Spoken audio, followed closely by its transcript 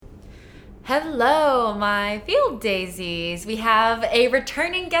Hello, my field daisies. We have a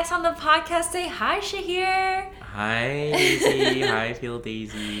returning guest on the podcast. Say hi, Shahir. Hi, Daisy. Hi, field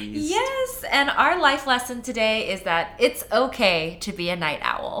daisies. Yes, and our life lesson today is that it's okay to be a night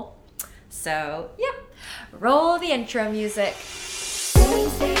owl. So, yep. Roll the intro music.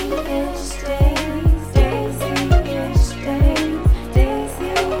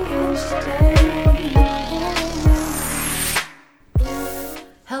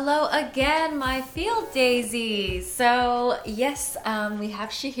 Hello again, my field daisies. So, yes, we have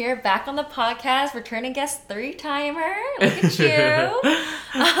Shahir back on the podcast, returning guest 3-timer. Look at you.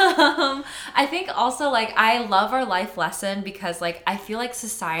 I think also, I love our life lesson because, I feel like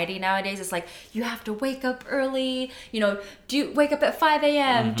society nowadays is you have to wake up early, wake up at 5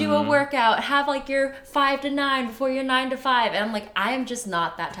 a.m., do a workout, have, your 5 to 9 before your 9 to 5. And I'm I am just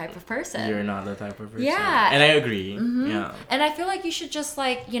not that type of person. You're not that type of person. Yeah. And I agree. Yeah. And I feel like you should just,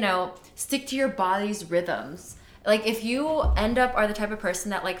 stick to your body's rhythms. If you end up are the type of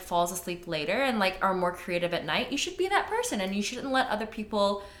person that, falls asleep later and, are more creative at night, you should be that person. And you shouldn't let other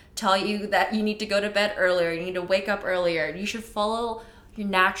people tell you that you need to go to bed earlier, you need to wake up earlier. You should follow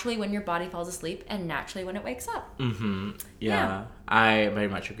naturally when your body falls asleep and naturally when it wakes up. Yeah. I very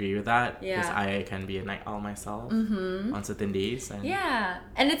much agree with that. Yeah. Because I can be a night owl myself on certain days. And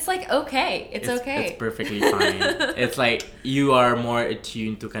and it's okay. It's okay. It's perfectly fine. It's you are more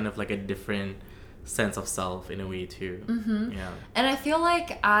attuned to kind of a different sense of self in a way too. Yeah. And I feel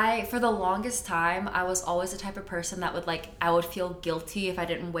for the longest time, I was always the type of person that would I would feel guilty if I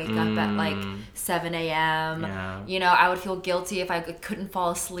didn't wake up at 7 a.m. Yeah. I would feel guilty if I couldn't fall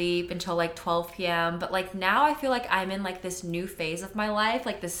asleep until 12 p.m. But now I feel I'm in this new phase of my life,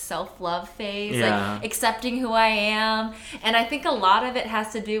 this self-love phase, accepting who I am. And I think a lot of it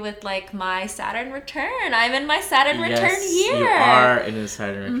has to do with my Saturn return. I'm in my Saturn return year. You are in a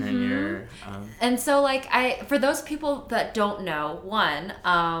Saturn return year. And so, for those people that don't know, one,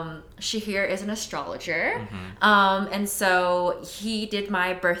 Shahir is an astrologer. And so he did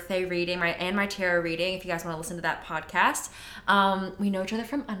my birthday reading and my tarot reading, if you guys want to listen to that podcast. We know each other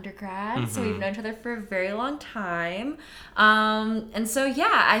from undergrad, so we've known each other for a very long time. And so,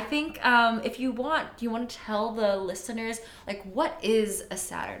 I think if you want to tell the listeners, what is a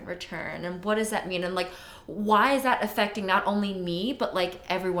Saturn return and what does that mean? And, why is that affecting not only me, but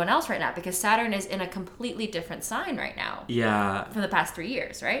everyone else right now? Because Saturn is in a completely different sign right now. Yeah. For the past 3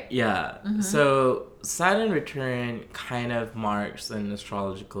 years, right? Yeah. So Saturn return kind of marks an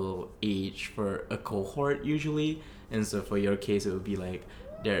astrological age for a cohort usually. And so for your case, it would be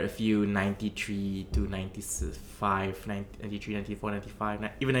there are a few 93 to 95, 93, 94, 95,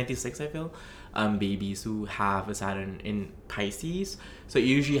 even 96, I feel, babies who have a Saturn in Pisces. So it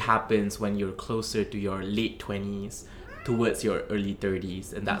usually happens when you're closer to your late 20s towards your early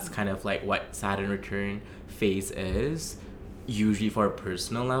 30s. And that's kind of what Saturn return phase is, usually for a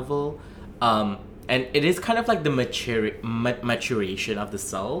personal level. And it is kind of the maturation of the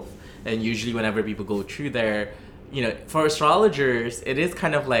self. And usually whenever people go through there, for astrologers, it is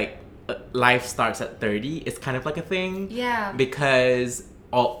kind of life starts at 30. It's kind of a thing. Yeah. Because,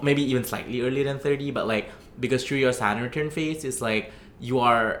 or maybe even slightly earlier than 30, but because through your Saturn return phase, it's you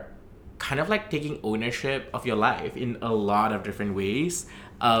are kind of taking ownership of your life in a lot of different ways.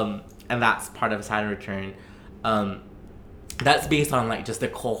 And that's part of Saturn return. That's based on just the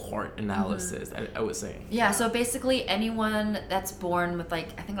cohort analysis, I would say. Yeah, so basically anyone that's born with I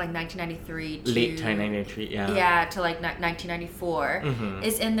think 1993 to late 1993, yeah. Yeah, to 1994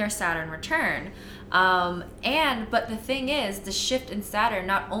 is in their Saturn return. But the thing is, the shift in Saturn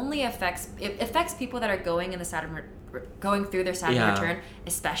not only affects people that are going through their Saturn return,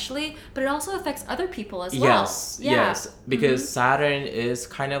 especially, but it also affects other people as well. Yes, because Saturn is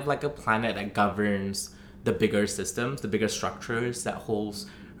kind of like a planet that governs the bigger systems, the bigger structures that holds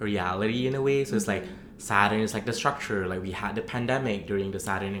reality in a way. So it's Saturn is the structure. We had the pandemic during the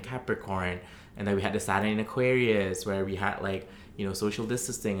Saturn in Capricorn, and then we had the Saturn in Aquarius where we had social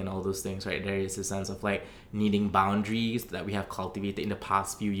distancing and all those things, right? There is a sense of needing boundaries that we have cultivated in the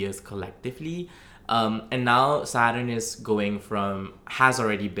past few years collectively. And now Saturn has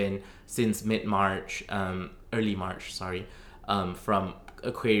already been since mid-March, early March, from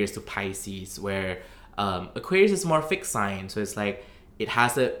Aquarius to Pisces, where Aquarius is more fixed sign. So it's it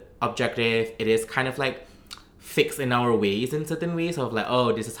has an objective. It is kind of fixed in our ways in certain ways of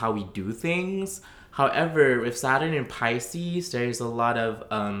this is how we do things. However, with Saturn in Pisces, there is a lot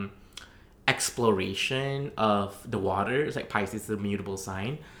of exploration of the water. It's Pisces is a mutable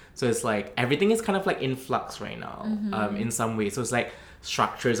sign. So it's everything is kind of in flux right now, in some ways. So it's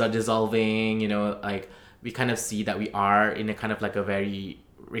structures are dissolving, we kind of see that we are in a kind of a very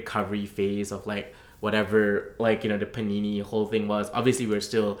recovery phase of like whatever, like, you know, the panini whole thing was. Obviously we're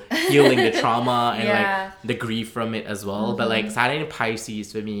still healing the trauma and like the grief from it as well. But like Saturn in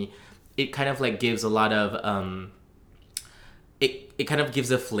Pisces for me, it kind of like gives a lot of it kind of gives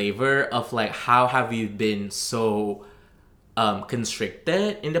a flavor of like how have we been so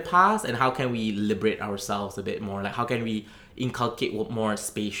constricted in the past, and how can we liberate ourselves a bit more, like how can we inculcate more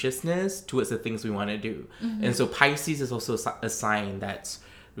spaciousness towards the things we want to do. And so Pisces is also a sign that's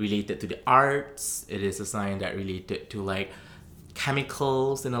related to the arts. It is a sign that related to like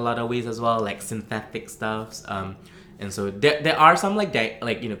chemicals in a lot of ways as well, like synthetic stuffs. And so there are some like that,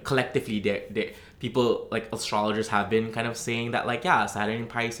 like, you know, collectively there people like astrologers have been kind of saying that like, yeah, Saturn in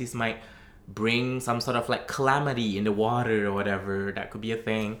Pisces might bring some sort of like calamity in the water or whatever. That could be a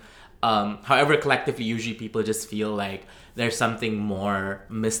thing. However, collectively, usually people just feel like there's something more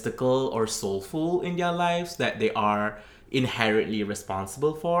mystical or soulful in their lives that they are inherently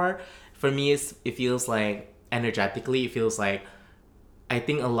responsible for. For me, it feels like energetically, it feels like I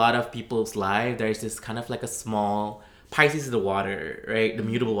think a lot of people's life, there's this kind of like a small, Pisces is the water, right? The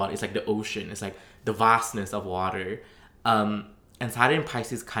mutable water. It's like the ocean. It's like the vastness of water. And Saturn in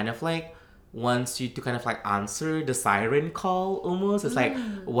Pisces kind of like wants you to kind of like answer the siren call almost. It's like,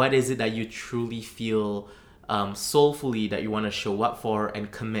 what is it that you truly feel soulfully that you want to show up for and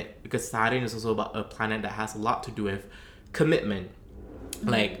commit? Because Saturn is also about a planet that has a lot to do with commitment.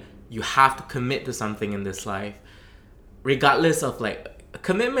 Like, you have to commit to something in this life, regardless of like,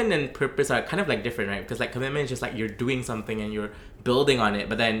 commitment and purpose are kind of like different, right? Because like commitment is just like you're doing something and you're building on it,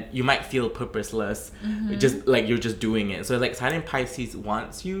 but then you might feel purposeless, just like you're just doing it. So like Saturn in Pisces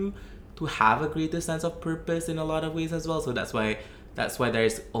wants you to have a greater sense of purpose in a lot of ways as well. So that's why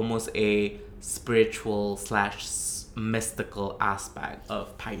there's almost a spiritual / mystical aspect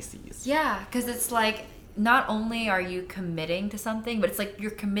of Pisces. Yeah, because it's like not only are you committing to something, but it's like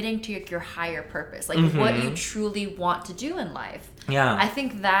you're committing to your higher purpose, like what you truly want to do in life. Yeah, I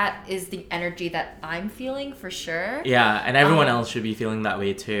think that is the energy that I'm feeling for sure. Yeah, and everyone else should be feeling that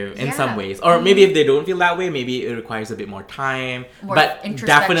way too in some ways. Or maybe if they don't feel that way, maybe it requires a bit more time. But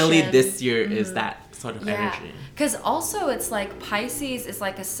definitely this year is that sort of energy. Because also it's like Pisces is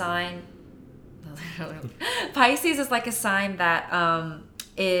like a sign. Pisces is like a sign that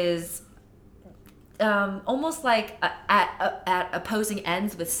is almost like at opposing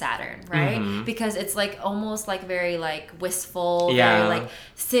ends with Saturn, right? Because it's like almost like very like wistful, very like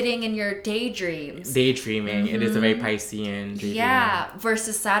sitting in your daydreams. Daydreaming. It is a very Piscean daydreaming. Yeah,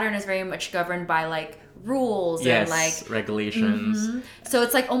 versus Saturn is very much governed by like rules and like regulations. So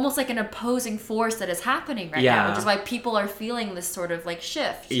it's like almost like an opposing force that is happening right now, which is why people are feeling this sort of like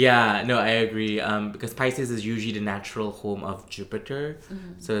shift. Yeah, no, I agree. Because Pisces is usually the natural home of Jupiter.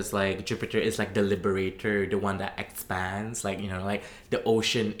 So it's like Jupiter is like the liberator, the one that expands. Like, you know, like the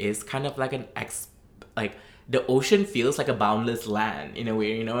ocean is kind of like the ocean feels like a boundless land in a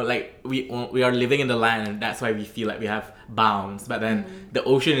way, you know, like we are living in the land, and that's why we feel like we have bounds. But then the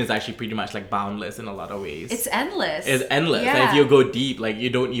ocean is actually pretty much like boundless in a lot of ways. It's endless. And if you go deep, like you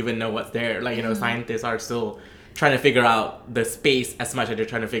don't even know what's there. Like, you know, scientists are still trying to figure out the space as much as they're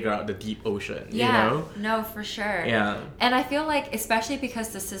trying to figure out the deep ocean, you know? No, for sure. Yeah. And I feel like, especially because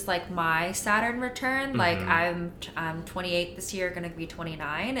this is like my Saturn return, like I'm 28 this year, gonna be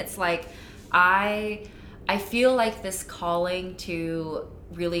 29. It's like I feel like this calling to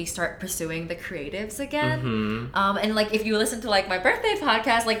really start pursuing the creatives again. And like if you listen to like my birthday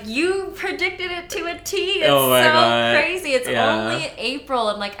podcast, like you predicted it to a T. It's so crazy. It's only April,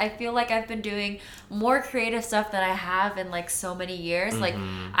 and like I feel like I've been doing more creative stuff than I have in like so many years. Like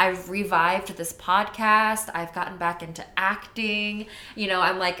I've revived this podcast. I've gotten back into acting. You know,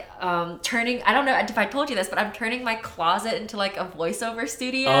 I'm like turning, I don't know if I told you this, but I'm turning my closet into like a voiceover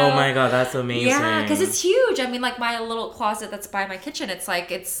studio. Oh my god, that's amazing. Yeah, because it's huge. I mean, like my little closet that's by my kitchen, it's like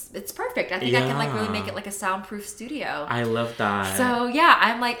it's perfect. I think I can like really make it like a soundproof studio. I love that. So yeah,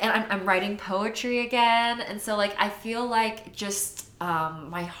 I'm like, and I'm writing poetry again, and so like I feel like just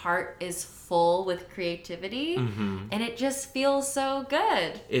my heart is full with creativity, and it just feels so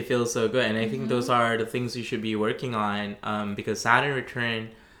good. It feels so good, and I think those are the things you should be working on, because Saturn return,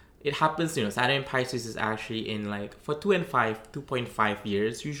 it happens, you know, Saturn in Pisces is actually in like for 2.5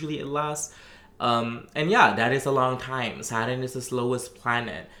 years usually it lasts. And yeah, that is a long time. Saturn is the slowest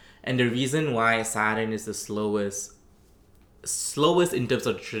planet, and the reason why Saturn is the slowest in terms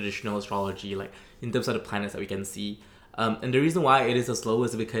of traditional astrology, like in terms of the planets that we can see, and the reason why it is the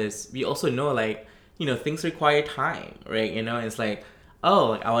slowest is because we also know, like, you know, things require time, right? You know, it's like, oh,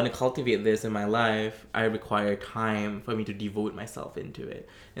 like I want to cultivate this in my life, I require time for me to devote myself into it.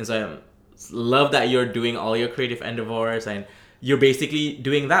 And so I love that you're doing all your creative endeavors, and you're basically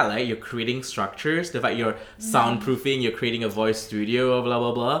doing that, right? You're creating structures. The fact you're soundproofing, you're creating a voice studio, or blah,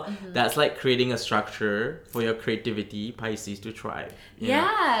 blah, blah. That's like creating a structure for your creativity, Pisces, to thrive.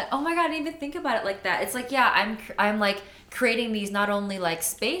 Yeah. Oh my God, I didn't even think about it like that. It's like, yeah, I'm like creating these not only like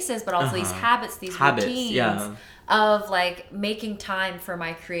spaces, but also these habits, these routines of like making time for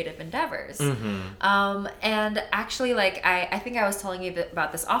my creative endeavors. And actually, like I think I was telling you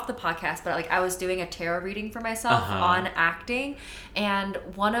about this off the podcast, but like I was doing a tarot reading for myself on acting, and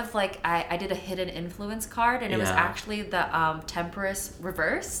one of like I did a hidden influence card, and it was actually the Temperance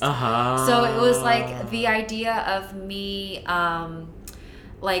reversed. So it was like the idea of me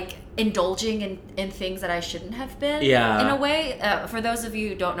like indulging in things that I shouldn't have been in a way. For those of you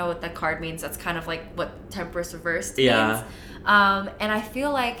who don't know what that card means, that's kind of like what Temperance reversed means. And I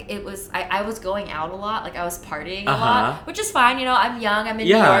feel like it was I was going out a lot, like I was partying a lot, which is fine, you know, I'm young, I'm in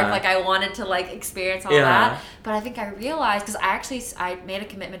New York, like I wanted to like experience all that. But I think I realized, because I made a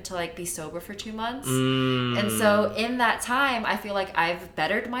commitment to like be sober for 2 months. And so in that time, I feel like I've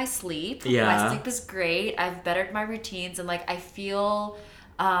bettered my sleep. My sleep is great. I've bettered my routines, and like I feel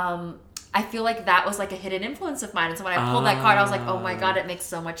like that was like a hidden influence of mine. And so when I pulled that card, I was like, oh my God, it makes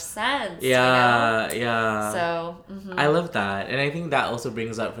so much sense. You know? So I love that. And I think that also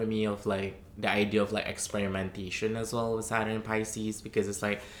brings up for me of like the idea of like experimentation as well with Saturn and Pisces, because it's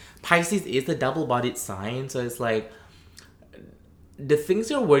like Pisces is a double-bodied sign. So it's like the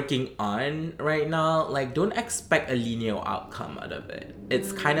things you're working on right now, like don't expect a linear outcome out of it.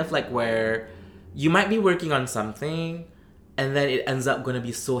 It's kind of like where you might be working on something, and then it ends up going to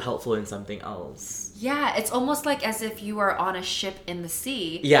be so helpful in something else. Yeah, it's almost like as if you are on a ship in the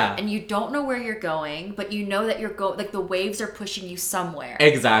sea. Yeah. And you don't know where you're going, but you know that you're like the waves are pushing you somewhere.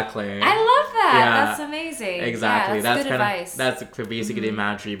 Exactly. I love that. Yeah. That's amazing. Exactly. Yeah, that's good advice. That's basically the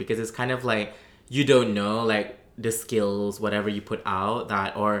imagery, because it's kind of like you don't know like the skills, whatever you put out,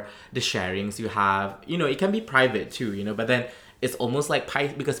 that or the sharings you have. You know, it can be private too, you know, but then it's almost like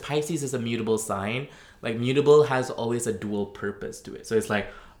because Pisces is a mutable sign. Like, mutable has always a dual purpose to it. So it's like,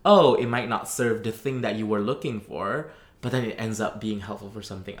 oh, it might not serve the thing that you were looking for, but then it ends up being helpful for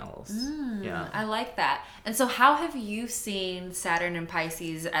something else. I like that. And so how have you seen Saturn and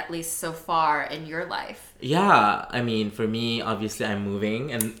Pisces, at least so far in your life? Yeah, I mean, for me, obviously I'm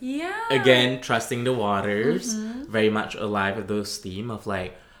moving, and again, trusting the waters, very much alive with those theme of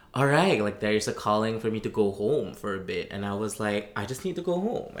like, all right, like there's a calling for me to go home for a bit. And I was like, I just need to go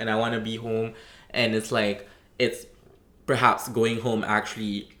home, and I want to be home. And it's like, it's perhaps going home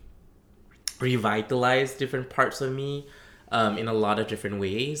actually revitalized different parts of me in a lot of different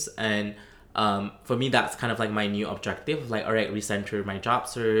ways. And for me, that's kind of like my new objective. Like, all right, recenter my job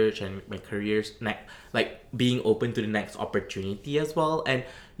search and my career's like being open to the next opportunity as well. And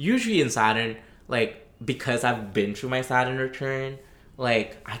usually in Saturn, like, because I've been through my Saturn return,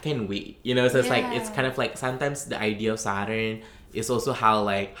 like, I can wait, you know? So it's like, it's kind of like sometimes the idea of Saturn is also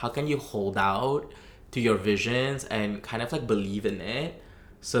how can you hold out to your visions and kind of like believe in it,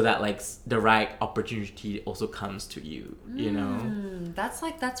 so that like the right opportunity also comes to you, you know?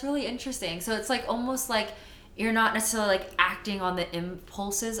 That's really interesting. So it's like almost like you're not necessarily like acting on the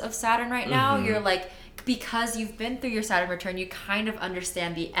impulses of Saturn right now. You're like, because you've been through your Saturn return, you kind of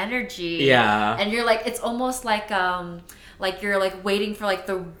understand the energy. And you're like, it's almost like you're like waiting for like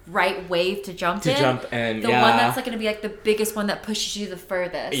the right wave to jump in. The one that's like going to be like the biggest one that pushes you the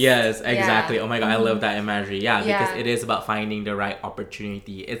furthest. Yes, exactly. Oh my God, I love that imagery. Because it is about finding the right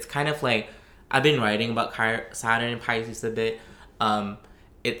opportunity. It's kind of like, I've been writing about Saturn and Pisces a bit.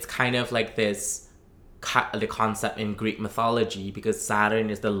 It's kind of like this, the concept in Greek mythology, because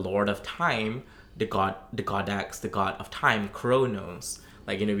Saturn is the lord of time, the goddess, the god of time, Chronos.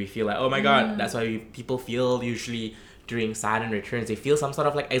 Like, you know, we feel like, oh my God, that's why people feel usually during Saturn returns, they feel some sort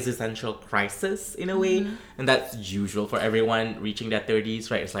of like existential crisis in a way, and that's usual for everyone reaching their 30s,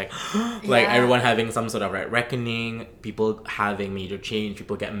 right? It's like like everyone having some sort of reckoning, people having major change,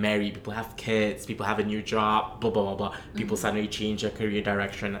 people get married, people have kids, people have a new job, blah blah blah blah. People suddenly change their career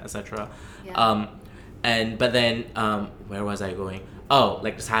direction, etc. But then where was I going? Oh,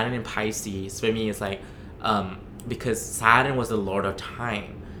 like Saturn in Pisces for me is like because Saturn was the lord of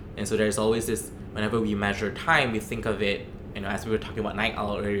time, and so there's always this. Whenever we measure time, we think of it, you know, as we were talking about night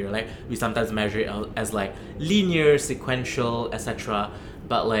owl earlier, like we sometimes measure it as like linear, sequential, etc.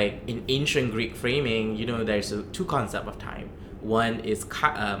 But like in ancient Greek framing, you know, there's two concepts of time. One is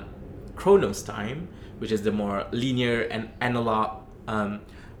Chronos time, which is the more linear and analog,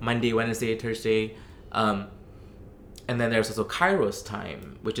 Monday, Wednesday, Thursday, and then there's also Kairos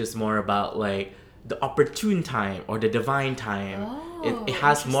time, which is more about like the opportune time or the divine time. It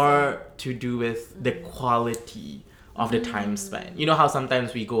has more to do with the quality of the time spent. You know how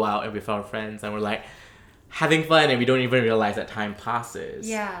sometimes we go out and with our friends and we're like having fun and we don't even realize that time passes.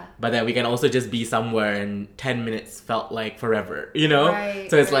 Yeah. But then we can also just be somewhere and 10 minutes felt like forever, you know?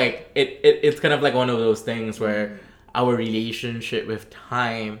 Right, so it's right. like, it's kind of like one of those things where our relationship with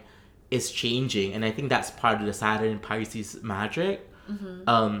time is changing. And I think that's part of the Saturn Pisces magic.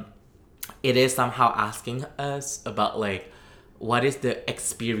 It is somehow asking us about like, what is the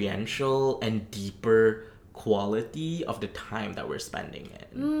experiential and deeper quality of the time that we're spending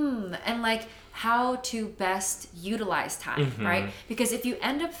in. And like how to best utilize time, right? Because if you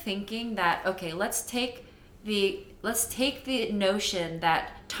end up thinking that, okay, let's take the notion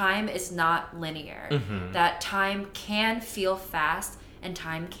that time is not linear, that time can feel fast and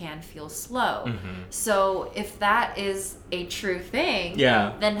time can feel slow. So if that is a true thing,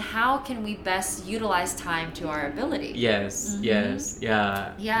 then how can we best utilize time to our ability? Yes.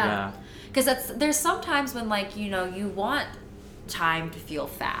 Yeah. Because there's sometimes when like, you know, you want time to feel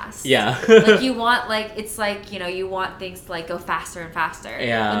fast. Like you want like, it's like, you know, you want things to like go faster and faster.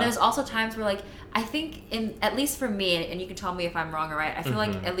 And there's also times where like, I think at least for me, and you can tell me if I'm wrong or right, I feel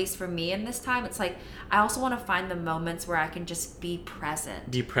like at least for me in this time, it's like I also want to find the moments where I can just be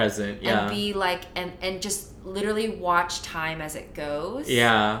present. And be like, and just literally watch time as it goes.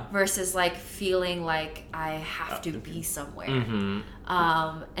 Versus like feeling like I have to be somewhere.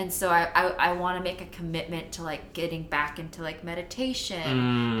 And so I want to make a commitment to like getting back into like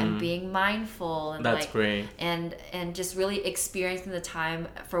meditation and being mindful and that's like great. And just really experiencing the time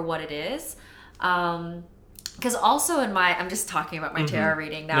for what it is. Because also I'm just talking about my tarot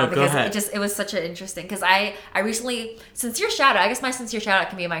reading now because it was such an interesting, because I recently, Sincere Shout Out, I guess my Sincere Shout Out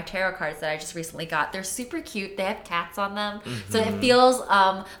can be my tarot cards that I just recently got. They're super cute. They have cats on them. So it feels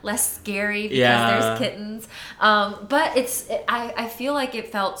less scary because there's kittens. But I feel like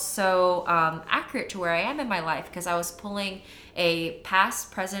it felt so accurate to where I am in my life, because I was pulling a past,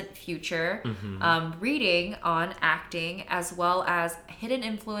 present, future reading on acting, as well as hidden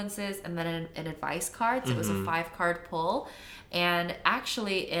influences, and then an advice card. So it was a 5-card pull. And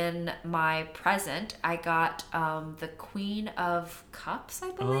actually in my present, I got the Queen of Cups,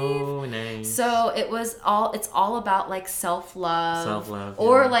 I believe. Oh, nice. So it's all about like self-love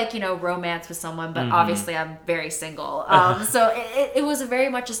or like, you know, romance with someone, but obviously I'm very single. So it was very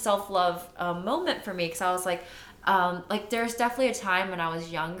much a self-love moment for me, because I was like there's definitely a time when I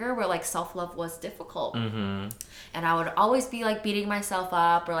was younger where like self-love was difficult. And I would always be like beating myself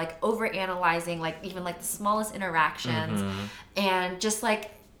up or like over analyzing like even like the smallest interactions and just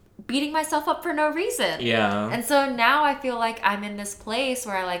like beating myself up for no reason. And so now I feel like I'm in this place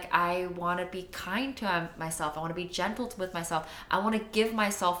where I want to be kind to myself. I want to be gentle with myself. I want to give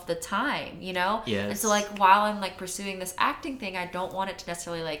myself the time, you know? And so like while I'm like pursuing this acting thing, I don't want it to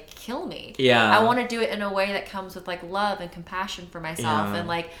necessarily like kill me. I want to do it in a way that comes with like love and compassion for myself and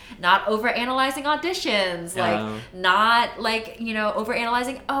like not over analyzing auditions, like not like, you know, over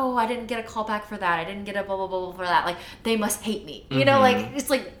analyzing, oh, I didn't get a call back for that. I didn't get a blah, blah, blah, blah for that. Like they must hate me, you know, like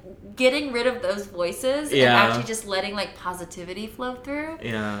it's like getting rid of those voices and actually just letting like positivity flow through.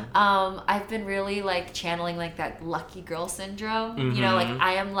 I've been really like channeling like that lucky girl syndrome. You know, like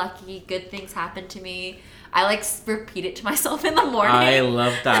I am lucky, good things happen to me. I like repeat it to myself in the morning. I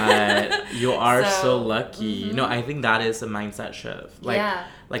love that. You are so lucky. No, I think that is a mindset shift.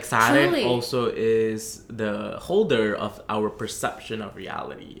 Like Saturn Truly. also is the holder of our perception of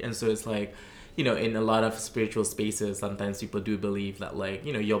reality. And so it's like, you know, in a lot of spiritual spaces, sometimes people do believe that like,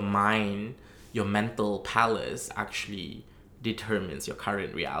 you know, your mind, your mental palace actually determines your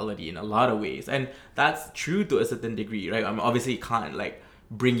current reality in a lot of ways. And that's true to a certain degree, right? I mean, obviously it can't like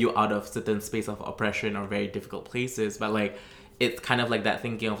bring you out of certain space of oppression or very difficult places, but like it's kind of like that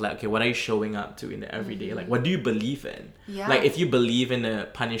thinking of like, okay, what are you showing up to in the everyday? Like, what do you believe in? Like, if you believe in a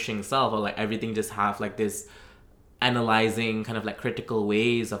punishing self, or like everything just have like this analyzing kind of like critical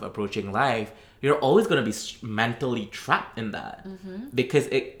ways of approaching life, you're always going to be mentally trapped in that because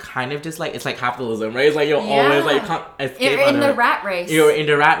it kind of just like, it's like capitalism, right? It's like you're always like, you can't escape. You're in the rat race. You're in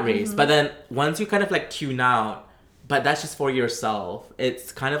the rat race. But then once you kind of like tune out, but that's just for yourself,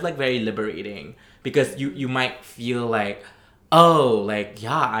 it's kind of like very liberating, because you might feel like, oh, like,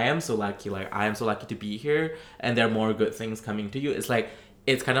 yeah, I am so lucky. Like, I am so lucky to be here, and there are more good things coming to you. It's like,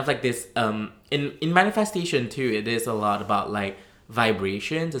 it's kind of like this, in manifestation too, it is a lot about like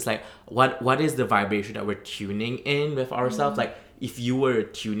vibrations. It's like, what is the vibration that we're tuning in with ourselves? Like, if you were a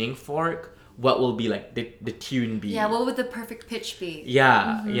tuning fork, what will be like the tune be. Yeah, what would the perfect pitch be?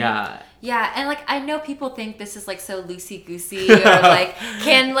 Yeah, yeah. Yeah, and like I know people think this is like so loosey-goosey or like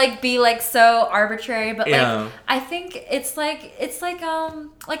can like be like so arbitrary, but like I think it's like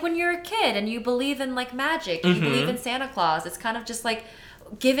when you're a kid and you believe in like magic, and you believe in Santa Claus. It's kind of just like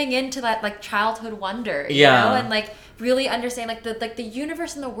giving into that like childhood wonder, you know, and like really understand like the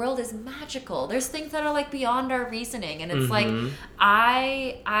universe and the world is magical. There's things that are like beyond our reasoning, and it's like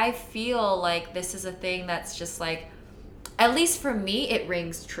I feel like this is a thing that's just like, at least for me, it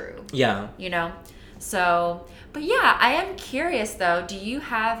rings true. Yeah. You know? So, but yeah, I am curious though. Do you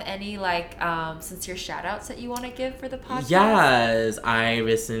have any like sincere shout outs that you want to give for the podcast? Yes, I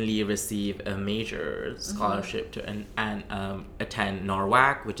recently received a major scholarship to attend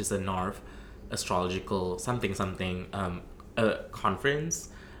NORWAC, which is a North Astrological something conference.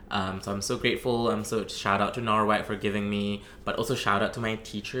 So I'm so grateful. So shout out to NORWAC for giving me, but also shout out to my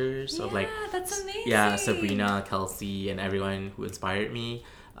teachers. Yeah, of like, that's amazing. Yeah, Sabrina, Kelsey, and everyone who inspired me.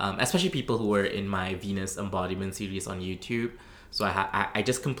 Especially people who were in my Venus embodiment series on YouTube. So I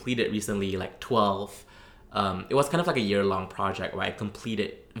just completed recently like 12. It was kind of like a year-long project where I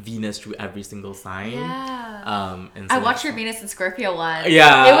completed Venus through every single sign. Yeah. And so I watched your Venus and Scorpio one.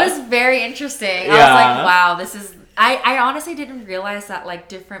 Yeah. It was very interesting. I was like, wow, this is... I honestly didn't realize that like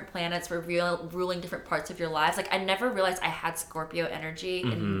different planets were ruling different parts of your lives. Like I never realized I had Scorpio energy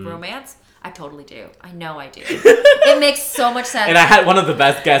in romance. I totally do. I know I do. It makes so much sense. And I had one of the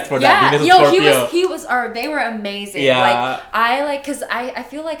best guests for that Venus and Scorpio. They were amazing. Yeah. Like, cause I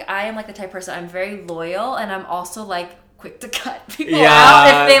feel like I am like the type of person, I'm very loyal, and I'm also like quick to cut people out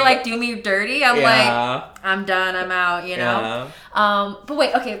if they like do me dirty. I'm like, I'm done, I'm out, you know? But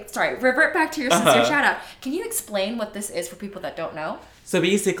wait, okay, sorry. Revert back to your sincere shout out. Can you explain what this is for people that don't know? So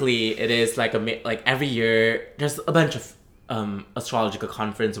basically, it is like every year, there's a bunch of astrological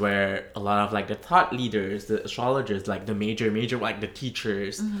conference where a lot of like the thought leaders, the astrologers, like the major like the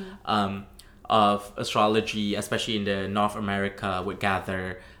teachers of astrology, especially in the North America, would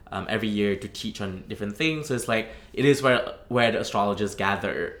gather every year to teach on different things. So it's like it is where the astrologers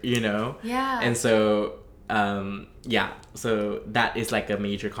gather, you know. Yeah. And so so that is like a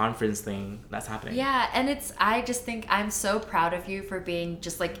major conference thing that's happening. Yeah, and I just think I'm so proud of you for being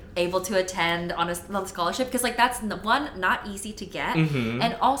just like able to attend on a scholarship, because like that's one, not easy to get,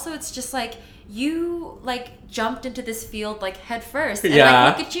 and also it's just like you like jumped into this field like head first, and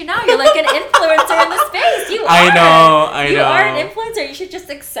like look at you now, you're like an influencer in the space. You are an influencer. You should just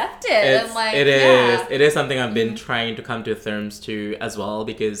accept it. And like it is something I've been trying to come to terms to as well,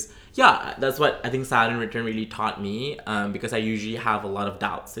 because that's what I think Saturn return really taught me, because I usually have a lot of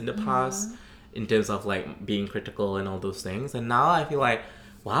doubts in the past in terms of like being critical and all those things, and now I feel like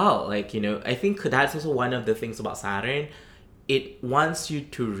wow, like, you know, I think that's also one of the things about Saturn. It wants you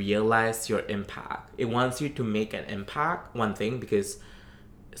to realize your impact. It wants you to make an impact, one thing, because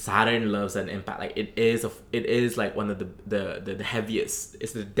Saturn loves an impact. Like it is like one of the heaviest.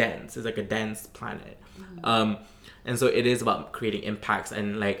 It's like a dense planet. And so it is about creating impacts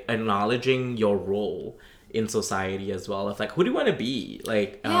and like acknowledging your role in society as well. Of like, who do you want to be?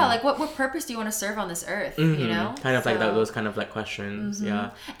 Like like what purpose do you want to serve on this earth? You know, kind of like that, those kind of like questions.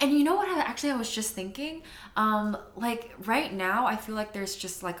 Yeah. And you know what? I was just thinking, like right now, I feel like there's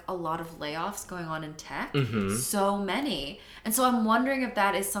just like a lot of layoffs going on in tech. So many, and so I'm wondering if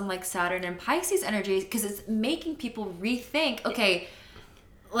that is some like Saturn and Pisces energy, because it's making people rethink. Okay.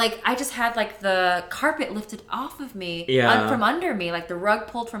 Like, I just had, like, the carpet lifted off of me, from under me, like, the rug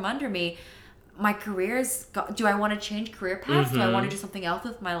pulled from under me. My do I want to change career paths? Do I want to do something else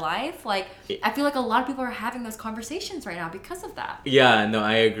with my life? Like, I feel like a lot of people are having those conversations right now because of that. Yeah, no,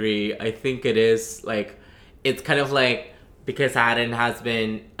 I agree. I think it is, like, it's kind of like, because Saturn has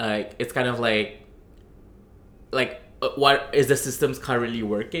been, it's kind of like, what is the systems currently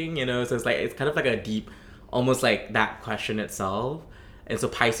working, you know? So it's like, it's kind of like a deep, almost like that question itself. And so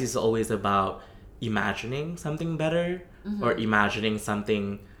Pisces is always about imagining something better or imagining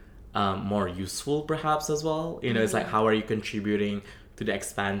something more useful perhaps as well. You know, it's like, how are you contributing to the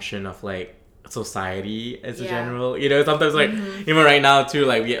expansion of like society as a general? You know, sometimes like even right now too,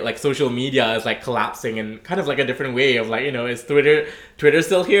 like we like social media is like collapsing in kind of like a different way of like, you know, is Twitter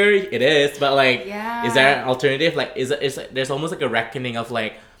still here? It is, but like is there an alternative? Like is there's almost like a reckoning of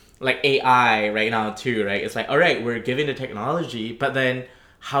like AI right now too, right? It's like, all right, we're giving the technology, but then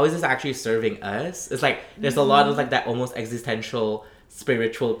how is this actually serving us? It's like there's a lot of like that almost existential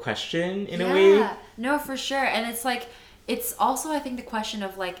spiritual question in a way. No, for sure. And it's like, it's also, I think, the question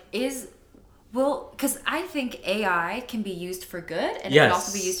of like, Well, because I think AI can be used for good and it Yes. can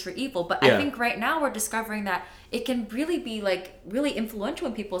also be used for evil. But Yeah. I think right now we're discovering that it can really be like really influential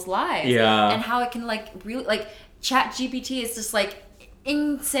in people's lives. Yeah. And how it can like really like ChatGPT is just like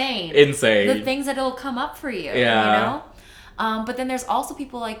insane. Insane. The things that it'll come up for you. Yeah. You know? But then there's also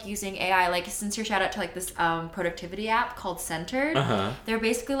people like using AI, like sincere shout out to like this productivity app called Centered. They're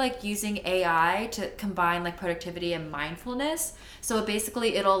basically like using AI to combine like productivity and mindfulness. So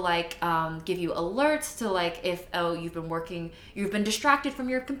basically it'll like give you alerts to like if you've been distracted from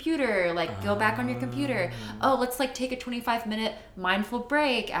your computer, like go back on your computer. Oh, let's like take a 25-minute mindful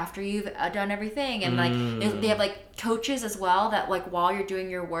break after you've done everything. And like they have like coaches as well that like while you're doing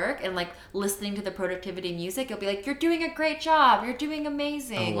your work and like listening to the productivity music, it'll be like, you're doing a great job, you're doing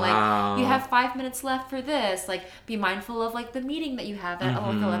amazing. Oh, wow. Like you have 5 minutes left for this, like be mindful of like the meeting that you have at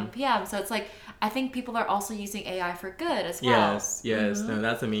 11 p.m. So it's like I think people are also using AI for good as well. Yes. No,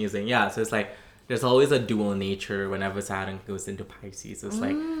 that's amazing. Yeah, so it's like there's always a dual nature whenever Saturn goes into Pisces. It's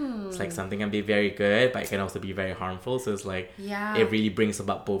like something can be very good, but it can also be very harmful. So it's like it really brings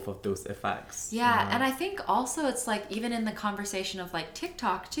about both of those effects. Yeah, and I think also it's like even in the conversation of like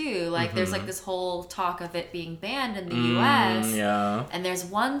TikTok too, like there's like this whole talk of it being banned in the US. Yeah. And there's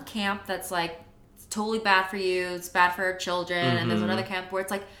one camp that's like it's totally bad for you, it's bad for our children, and there's another camp where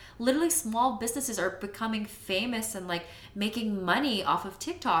it's like literally small businesses are becoming famous and like making money off of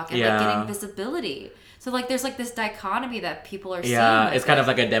TikTok and like getting visibility. So like there's like this dichotomy that people are seeing. Yeah, it's kind of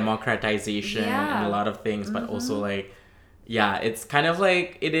like a democratization in a lot of things, but also like it's kind of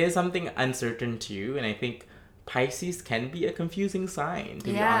like it is something uncertain too, and I think Pisces can be a confusing sign,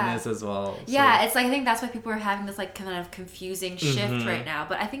 to be honest, as well. So. Yeah, it's like I think that's why people are having this like kind of confusing shift right now.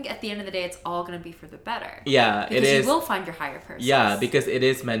 But I think at the end of the day, it's all going to be for the better. Yeah, because it is. You will find your higher purpose. Yeah, because it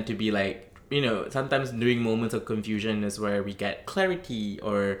is meant to be like, you know, sometimes during moments of confusion is where we get clarity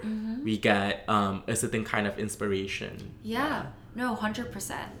or we get a certain kind of inspiration. Yeah. No,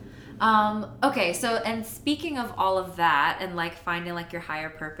 100%. Okay, so and speaking of all of that and like finding like your higher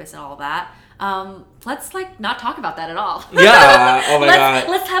purpose and all that, let's like not talk about that at all. Yeah. Oh my god.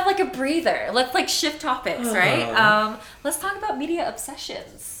 Let's have like a breather. Let's like shift topics, right? Let's talk about media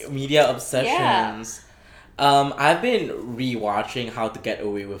obsessions. Media obsessions. I've been rewatching How to Get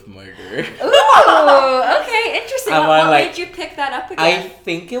Away with Murder. Ooh, okay, interesting. What made you pick that up again? I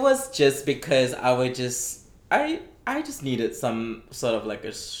think it was just because I just needed some sort of like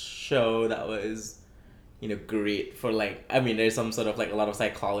a show that was, you know, great for like, I mean, there's some sort of like a lot of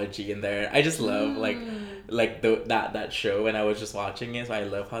psychology in there. I just love that show, and I was just watching it, so I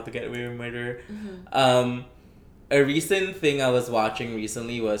love How to Get Away with Murder. A recent thing I was watching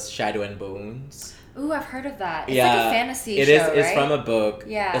recently was Shadow and Bones. Ooh, I've heard of that. It's like a fantasy show, right? It's from a book.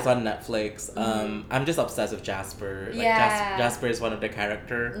 Yeah. It's on Netflix. I'm just obsessed with Jasper. Like Jasper is one of the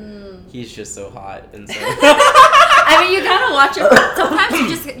character. He's just so hot and so I mean, you gotta watch it.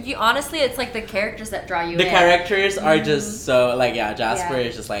 Sometimes you honestly, it's like the characters that draw you in. The characters are just so, like, Jasper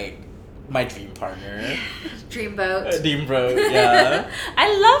is just like my dream partner. Dreamboat. Yeah. I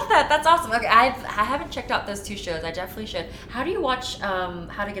love that. That's awesome. Okay, I haven't checked out those two shows. I definitely should. How do you watch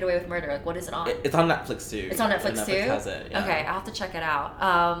How to Get Away with Murder? Like, what is it on? It's on Netflix too. It's on Netflix too? Has it, yeah. Okay, I'll have to check it out.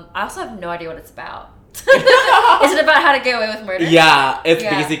 I also have no idea what it's about. Is it about how to get away with murder? Yeah, it's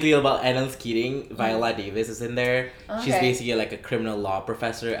basically about Annalise Keating. Viola Davis is in there. Okay. She's basically like a criminal law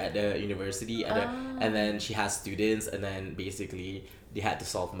professor at the university, and then she has students, and then basically they had to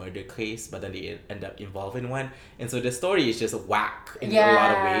solve murder case, but then they end up involved in one, and so the story is just whack in a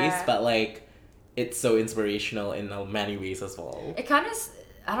lot of ways, but like it's so inspirational in many ways as well. It kind of.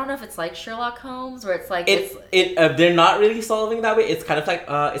 I don't know if it's like Sherlock Holmes, where it's like they're not really solving that way. It's kind of like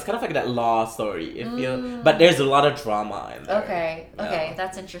that law story. But there's a lot of drama in there. Okay,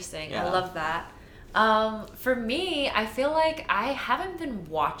 that's interesting. Yeah. I love that. For me, I feel like I haven't been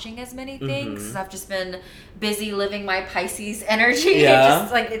watching as many things because I've just been busy living my Pisces energy. Yeah.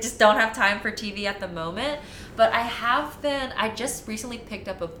 I just don't have time for TV at the moment. But I just recently picked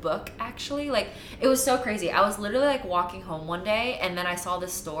up a book, actually. Like, it was so crazy. I was literally, like, walking home one day, and then I saw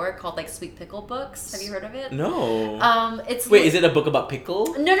this store called, like, Sweet Pickle Books. Have you heard of it? No. Wait, is it a book about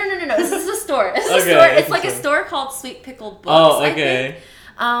pickle? No. This is a store. It's like a store called Sweet Pickle Books, I think.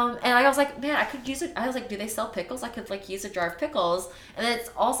 And I was like, man, I could use it. I was like, do they sell pickles? I could like use a jar of pickles. And then it's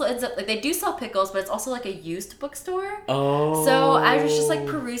also ends up like they do sell pickles, but it's also like a used bookstore. Oh. So I was just like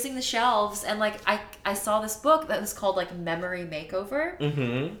perusing the shelves, and like I saw this book that was called like Memory Makeover.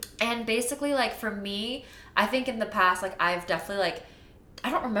 And basically, like for me, I think in the past, like I've definitely like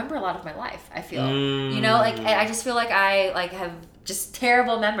I don't remember a lot of my life. I feel you know like I just feel like I like have just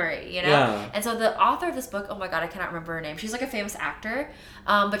terrible memory, you know? Yeah. And so the author of this book, oh my God, I cannot remember her name. She's like a famous actor,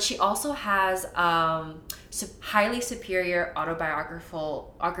 but she also has highly superior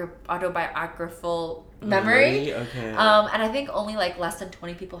autobiographical memory. Okay. And I think only like less than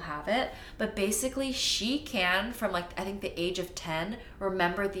 20 people have it. But basically, she can, from like I think the age of 10,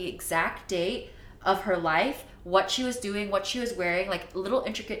 remember the exact date of her life, what she was doing, what she was wearing, like little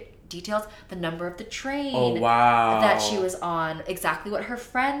intricate details, the number of the train that she was on, exactly what her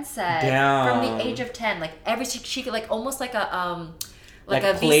friend said. Damn. From the age of 10, like she could like almost like a like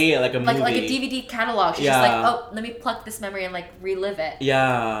a movie. like a DVD catalog. She's just like, oh, let me pluck this memory and like relive it.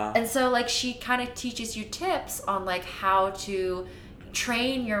 Yeah. And so like she kind of teaches you tips on like how to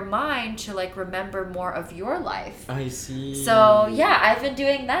train your mind to like remember more of your life. I see. So yeah, I've been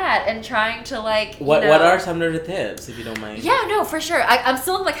doing that and trying to like what are some of the tips, if you don't mind? Yeah, no, for sure. I'm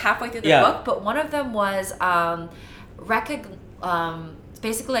still like halfway through the book, but one of them was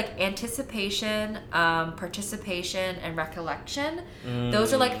basically like anticipation, participation, and recollection.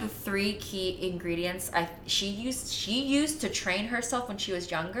 Those are like the 3 key ingredients she used to train herself when she was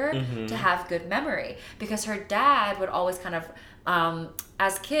younger to have good memory, because her dad would always kind of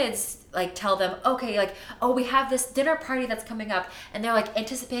as kids like tell them, okay, like, oh, we have this dinner party that's coming up, and they're like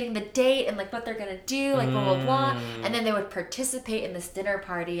anticipating the date and like what they're gonna do, like blah blah blah, and then they would participate in this dinner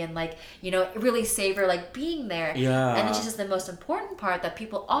party and like, you know, really savor like being there. And then she says the most important part that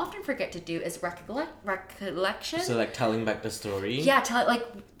people often forget to do is recollection. So like telling back the story. Like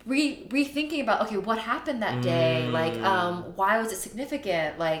rethinking about, okay, what happened that day, like why was it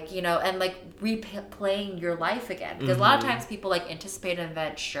significant, like, you know, and like replaying your life again, because a lot of times people like anticipate an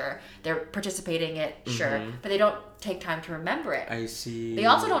event, sure, they're participating it, sure, but they don't take time to remember it. I see. They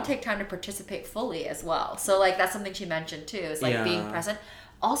also don't take time to participate fully as well. So like that's something she mentioned too, is like being present.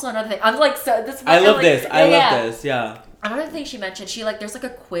 Also another thing, I'm like, so this I love this. I love this. Another thing she mentioned, she like, there's like a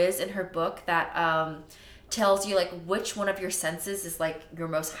quiz in her book that tells you like which one of your senses is like your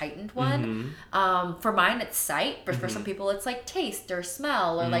most heightened one. For mine it's sight, but for some people it's like taste or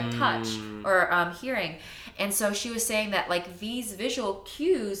smell or like touch or hearing. And so she was saying that like these visual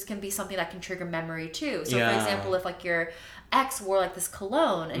cues can be something that can trigger memory too. So for example, if like your ex wore like this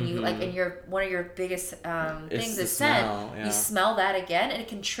cologne and you like, and your one of your biggest things is scent, you smell that again and it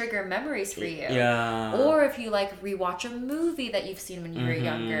can trigger memories for you. Or if you like rewatch a movie that you've seen when you were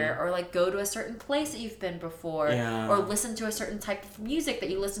younger, or like go to a certain place that you've been before, or listen to a certain type of music that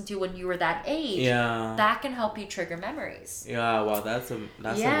you listened to when you were that age, that can help you trigger memories. Wow, that's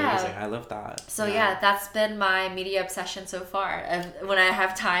amazing. I love that. So that's been my media obsession so far. When I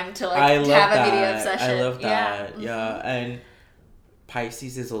have time to like have a media obsession. I love that. And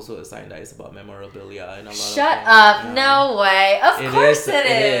Pisces is also a sign that is about memorabilia and a lot Shut up! No way! Of course it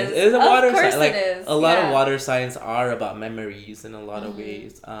is. It is a water sign. Like it is. A lot of water signs are about memories in a lot of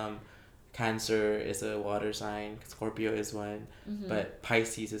ways. Cancer is a water sign. Scorpio is one. But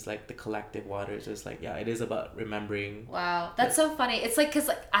Pisces is like the collective water. So it's like, it is about remembering. Wow. That's so funny. It's like, because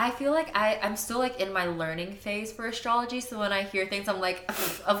like, I feel like I'm still like in my learning phase for astrology. So when I hear things, I'm like,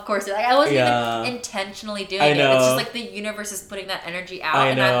 of course. Like, I wasn't even intentionally doing it. It's just like the universe is putting that energy out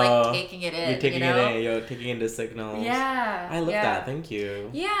and I'm like taking it in. You're taking it in. You're taking in the signals. Yeah. I love that. Thank you.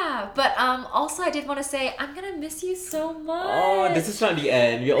 Yeah. But also I did want to say, I'm going to miss you so much. Oh, this is not the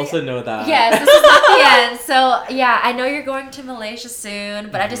end. You also know that. Yes, this is not the end. So yeah, I know you're going to Malaysia soon,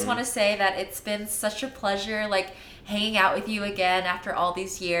 but I just want to say that it's been such a pleasure like hanging out with you again after all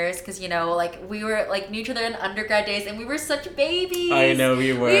these years, because you know, like we were like knew each other in undergrad days and we were such babies. I know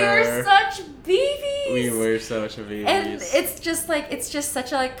we were. We were such babies. We were such babies. And it's just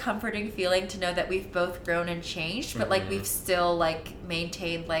such a like comforting feeling to know that we've both grown and changed, but like we've still like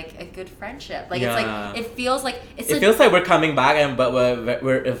maintained like a good friendship. Like it's like it feels like we're coming back but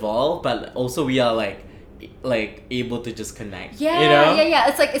we're evolved, but also we are like able to just connect. You know?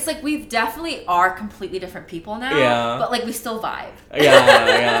 It's like we've definitely are completely different people now. But like we still vibe.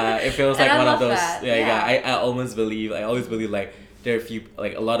 It feels like one of those. That. I always believe like there are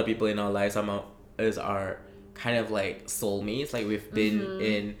a lot of people in our lives are kind of like soulmates. Like we've been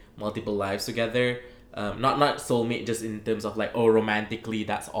in multiple lives together. Not soulmate just in terms of like, oh, romantically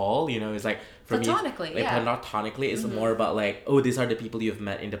that's all, you know. It's like for platonically, me, like platonically, it's more about like, oh, these are the people you've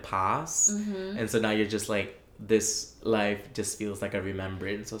met in the past, and so now you're just like, this life just feels like a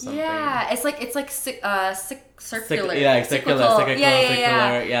remembrance or something. Yeah, it's like circular. Cyclical.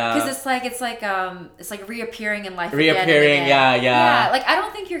 Because it's like reappearing in life. Reappearing, again. Yeah. Like I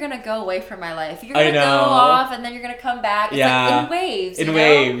don't think you're gonna go away from my life. You're gonna go off and then you're gonna come back. It's like in waves. In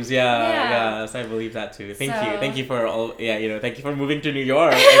waves, yeah. So I believe that too. Thank you for all. Thank you for moving to New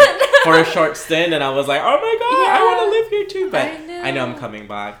York for a short stint. And I was like, oh my god, I want to live here too. But I know I'm coming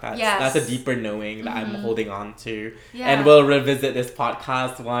back. That's a deeper knowing that I'm holding on to. Yeah. And we'll revisit this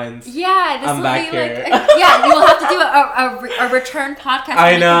podcast once. Yeah, this I'm will back be here. Yeah, you will have to do a return podcast.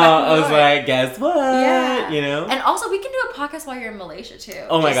 I know. I was like, guess what? Yeah. You know. And also, we can do a podcast while you're in Malaysia too.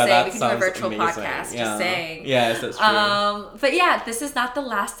 Oh my god, that we can sounds do a virtual amazing. podcast. Yeah. Just saying. Yes, that's true. But yeah, this is not the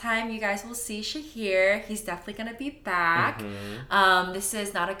last time you guys will see Shahir. He's definitely gonna be back. This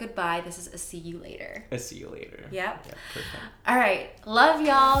is not a goodbye. This is a see you later. A see you later. Yep. Yeah, perfect. All right. Love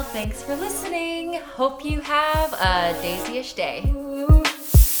y'all. Thanks for listening. Hope you have a daisy-ish day.